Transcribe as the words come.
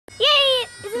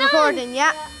recording,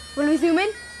 yeah. Will we zoom in?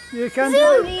 You can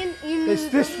do it. It's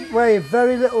this way,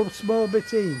 very little small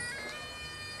bit in.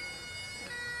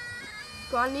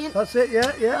 Go on, Ian. That's it,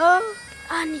 yeah, yeah. Oh.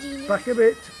 Back a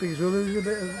bit, because we'll lose a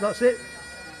bit of, that's it.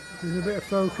 There's a bit of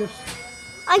focus.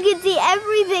 I can see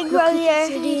everything from here.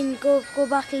 Ian, go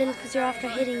back a little because you're after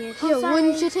hitting it. Yeah,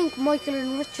 wouldn't you think Michael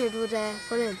and Richard would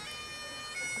put in?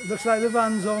 It looks like the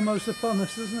van's almost upon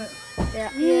us, doesn't it? Yeah.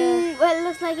 Well, it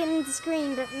looks like it needs a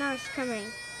screen, but now it's coming.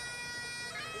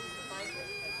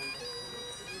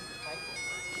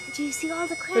 Do you see all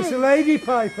the crowd? It's a lady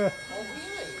piper. Oh,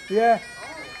 really? Yeah.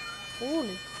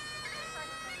 Holy.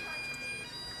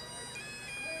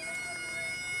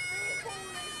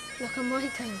 Look at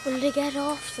Michael. Will they get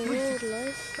off the road,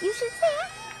 like? You should see it.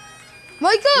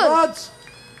 Michael! Lads!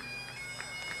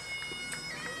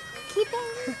 Keep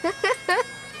it.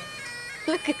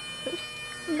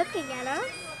 Looking at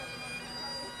us.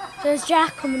 There's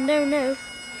Jack coming down now.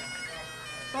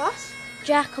 What?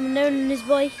 Jack coming down on his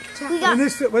bike.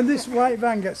 When this white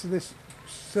van gets to this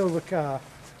silver car.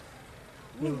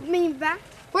 Me back.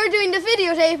 We're doing the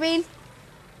videotaping.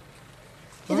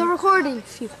 Is it recording?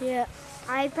 Yeah.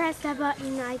 I press that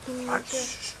button, I can make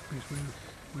it.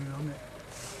 We're on it.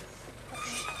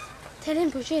 Tell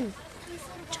him push in.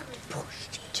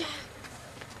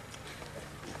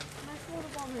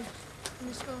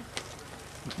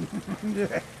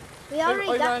 We already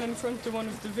I got. ran in front of one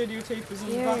of the videotapers in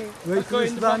the back. Right, Guy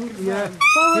in the back of the van.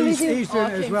 He's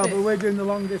doing it as well, but we're doing the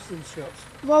long distance shots.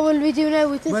 What will we do now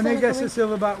with this When one? it gets to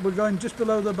silverback, we're going just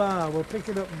below the bar. We'll pick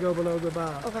it up and go below the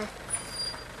bar. Okay.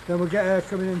 Then we'll get her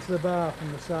coming into the bar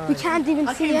from the side. We can't even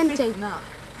see anything. We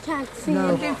can't see No.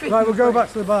 anything. Right, we'll go back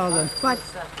to the bar then. Right.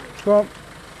 Go on.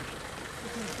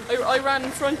 I ran in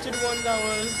front of the one that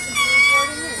was...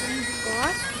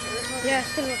 What? Yeah,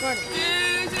 still recording.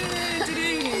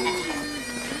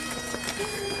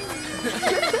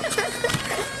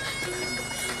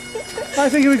 I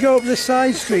think we go up this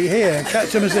side street here and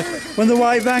catch them when the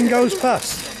white van goes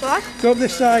past. What? Go up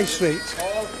this side street.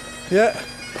 Yeah.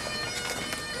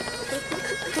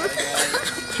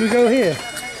 Should we go here?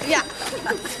 Yeah.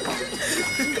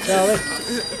 Charlie?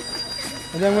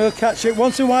 And then we'll catch it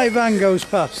once the white van goes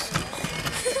past.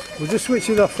 We'll just switch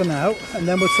it off for now and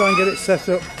then we'll try and get it set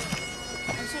up.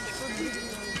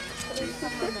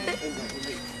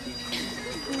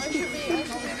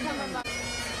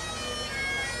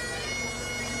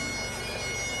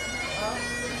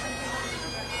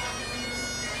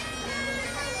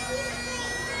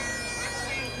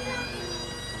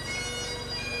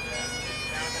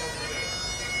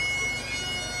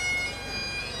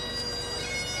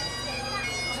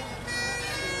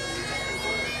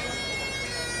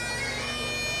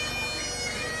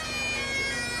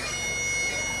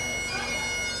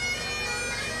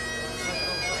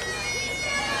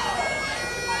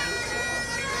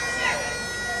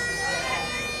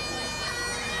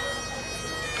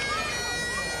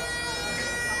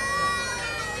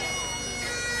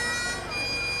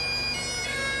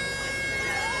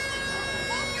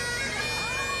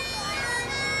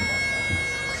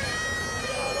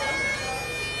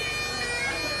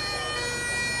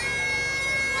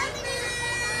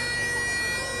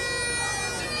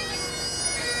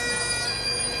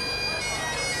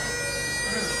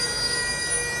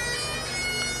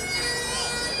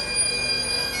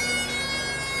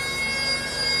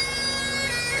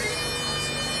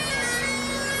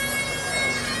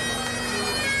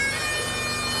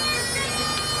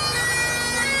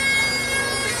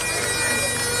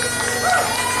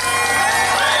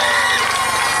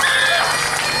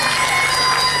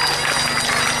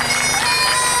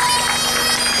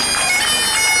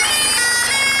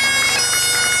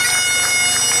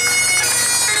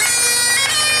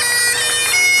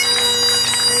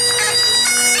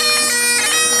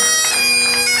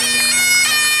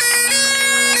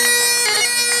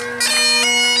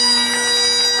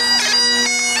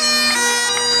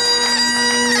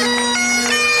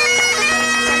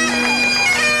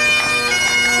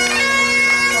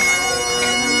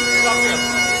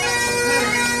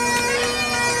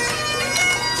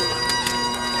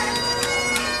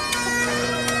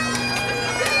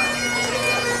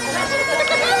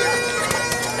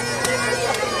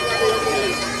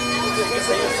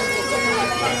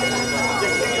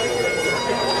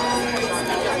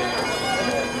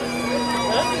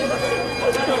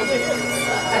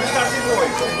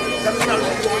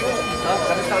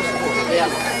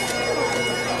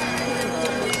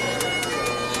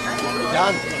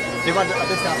 Jan, det var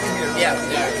beskattning här. Ja,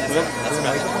 that's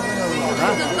right.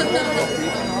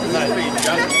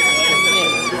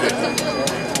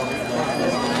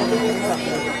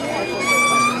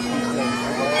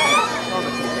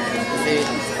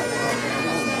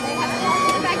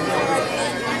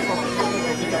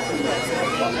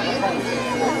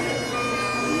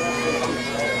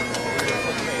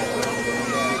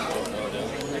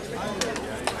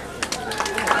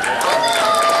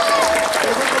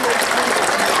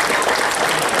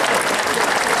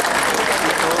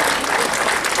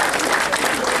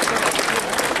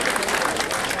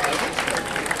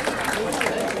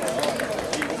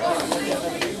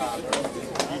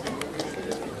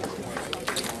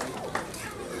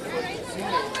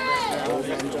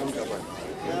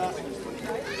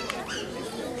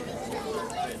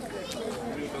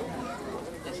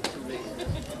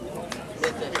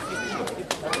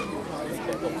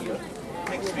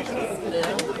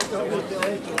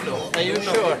 Are you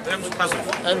sure?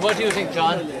 And what do you think,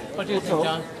 John? What do you think,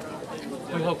 John?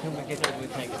 We hope we get it. We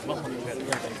take it.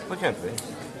 What can't we?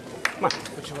 Come on.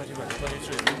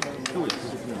 Do it.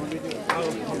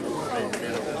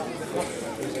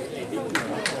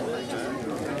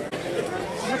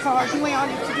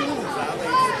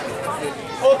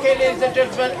 Okay, ladies and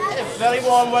gentlemen, a very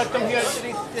warm welcome here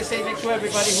this evening to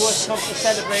everybody who has come to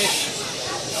celebrate.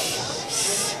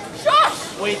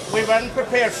 We weren't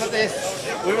prepared for this.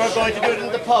 We were going to do it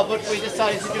in the pub, but we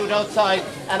decided to do it outside,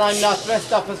 and I'm not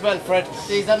dressed up as well for it.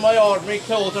 These are my ordinary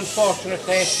clothes,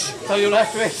 unfortunately, so you'll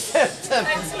have to accept them.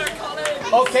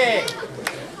 Okay.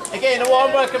 Again, a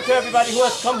warm welcome to everybody who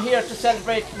has come here to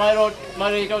celebrate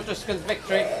Mairead ODriscoll's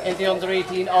victory in the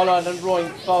Under-18 All-Ireland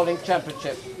Rowing Bowling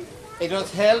Championship. It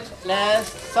was held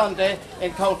last Sunday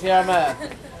in County Armagh,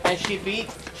 and she beat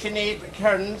Sinead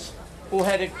Kearns, who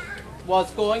was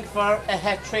going for a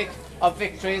hat-trick of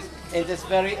victories in this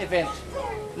very event.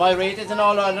 Mairead is an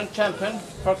All-Ireland champion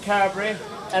for Carberry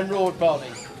and road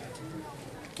bowling.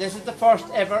 This is the first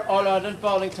ever All-Ireland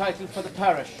bowling title for the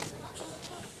parish.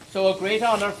 So a great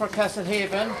honour for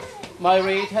Castlehaven.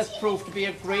 Mairead has proved to be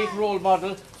a great role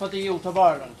model for the youth of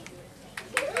Ireland.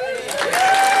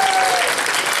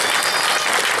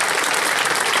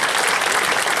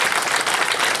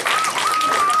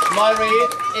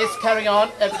 Mairead is carrying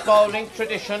on a bowling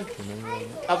tradition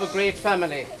of a great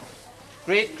family.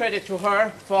 Great credit to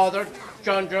her father,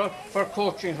 John Joe, for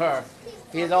coaching her.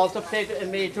 He has also played a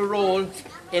major role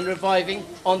in reviving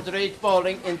underage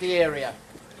bowling in the area.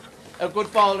 A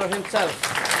good bowler himself.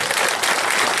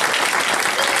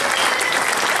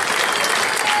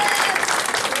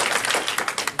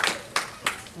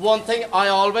 One thing, I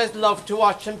always loved to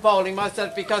watch him bowling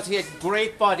myself because he had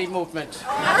great body movement.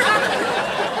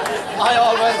 I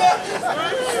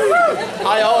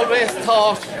always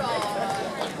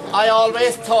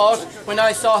thought when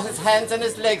I saw his hands and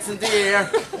his legs in the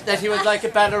air that he was like a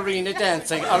ballerina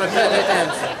dancing or a ballet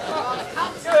dancer.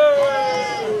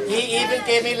 He even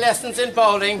gave me lessons in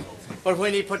bowling, but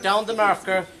when he put down the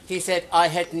marker, he said I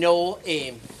had no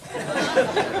aim.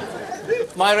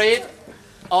 Mairead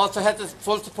also had the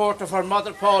full support of her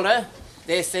mother, Paula.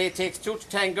 They say it takes 2 to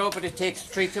tango, but it takes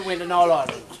 3 to win in All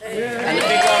Ireland. Yeah. And a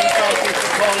big round of applause to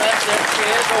Paula. There she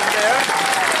is over there.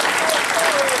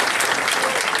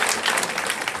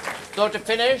 So to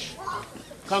finish,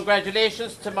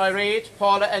 congratulations to Mairead,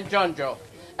 Paula and John Joe.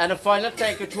 And a final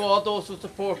thank you to all those who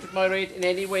supported Mairead in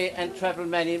any way and travelled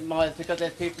many miles, because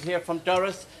there's people here from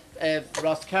Durras,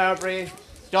 Rosscarbery,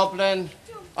 Dublin.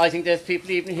 I think there's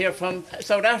people even here from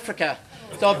South Africa.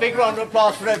 So a big round of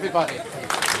applause for everybody.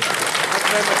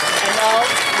 And now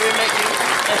we're making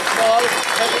a small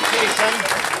presentation.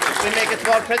 We make a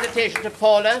small presentation to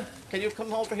Paula. Can you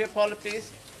come over here, Paula,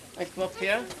 please? And come up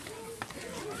here.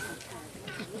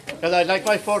 Because I'd like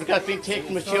my photograph being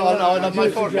taken with you all now. I'd love my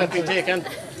photograph being taken.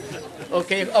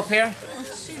 Okay, up here.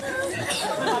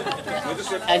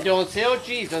 And don't say, oh,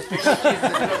 Jesus, because Jesus is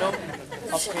good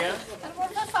up here.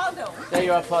 There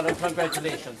you are, Paula.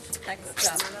 Congratulations. Thanks,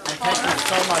 John. And thank you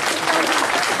so much.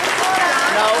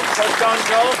 Now, for John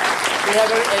Joe, we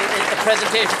have a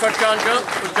presentation for John Joe.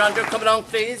 Will John Joe come along,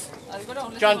 please?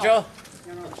 John Joe.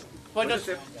 Why don't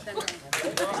you?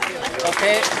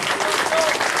 Okay.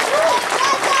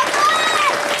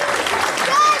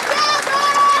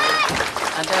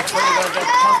 And that's what we're going to do.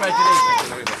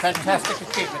 Congratulations. Fantastic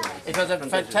achievement. It was a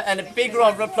fantastic, and a big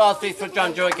round of applause, please, for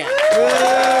John Joe again.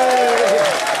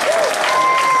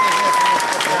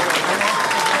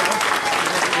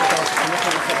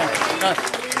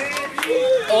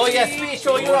 Oh yes, please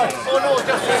show your eyes. Oh no,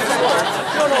 just a few.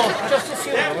 No, just a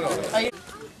few.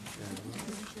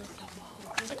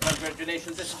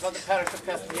 Congratulations, this is for the parish of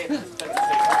Castletownshend.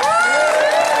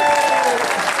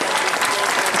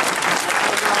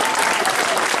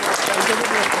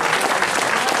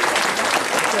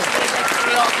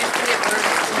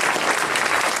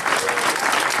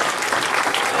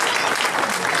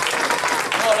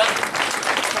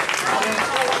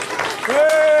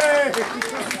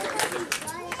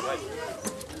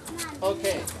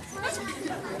 Okay.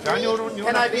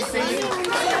 Can I be seen?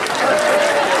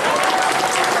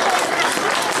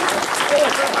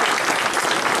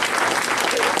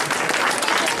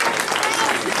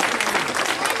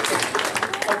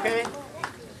 Okay.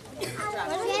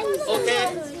 Okay.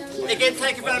 Again,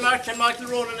 thank you very much. And Michael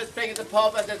Ronan is playing at the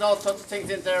pub, and there's all sorts of things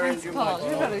in there. And you might,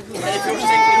 and if you're thinking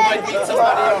you might meet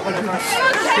somebody or whatever.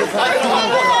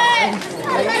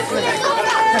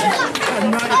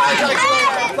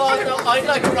 I'd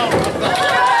like a round of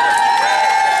applause.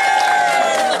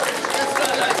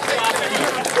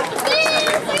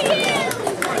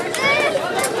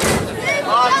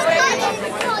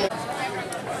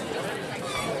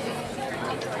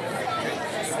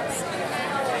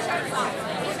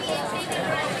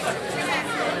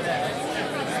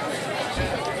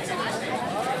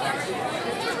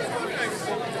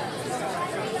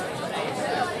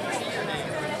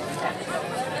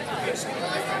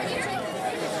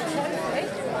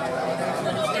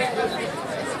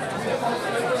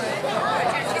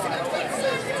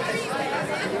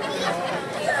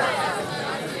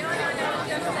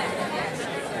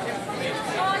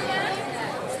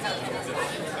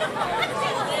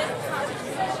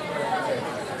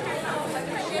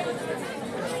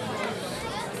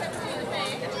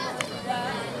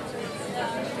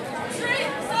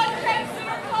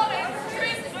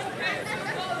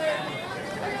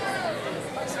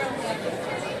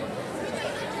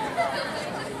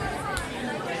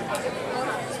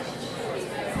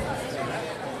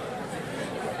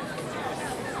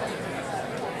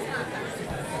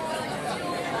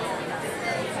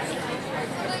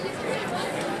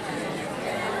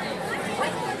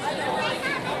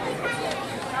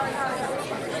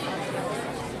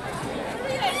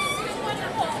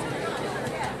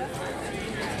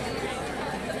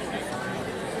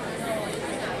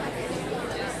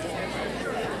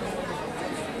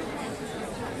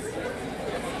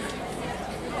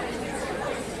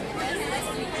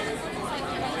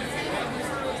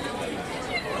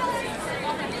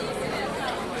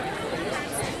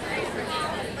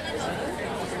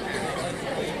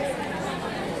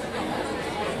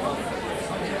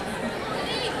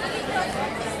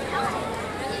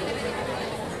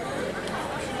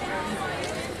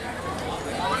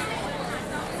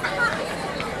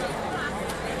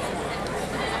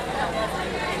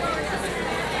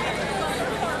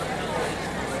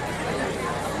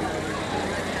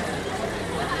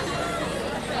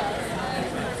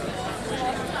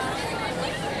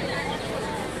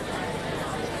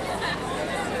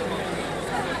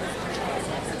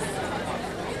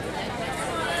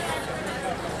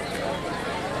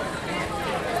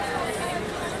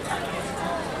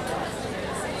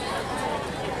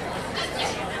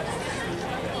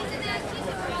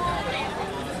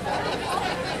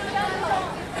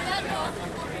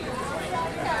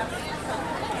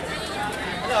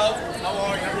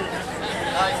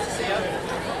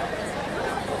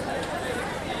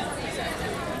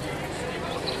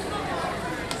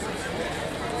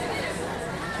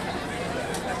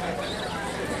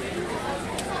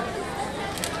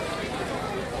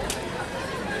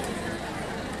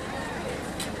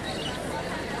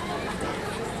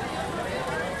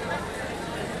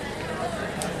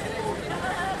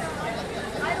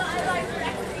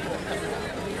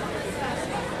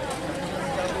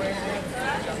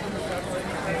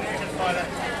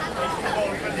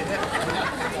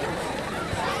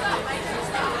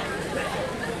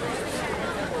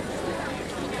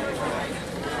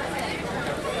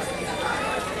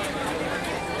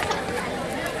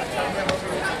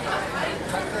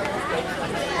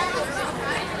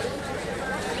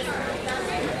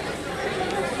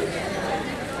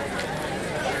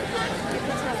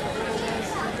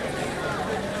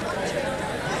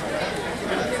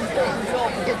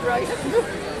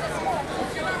 Look.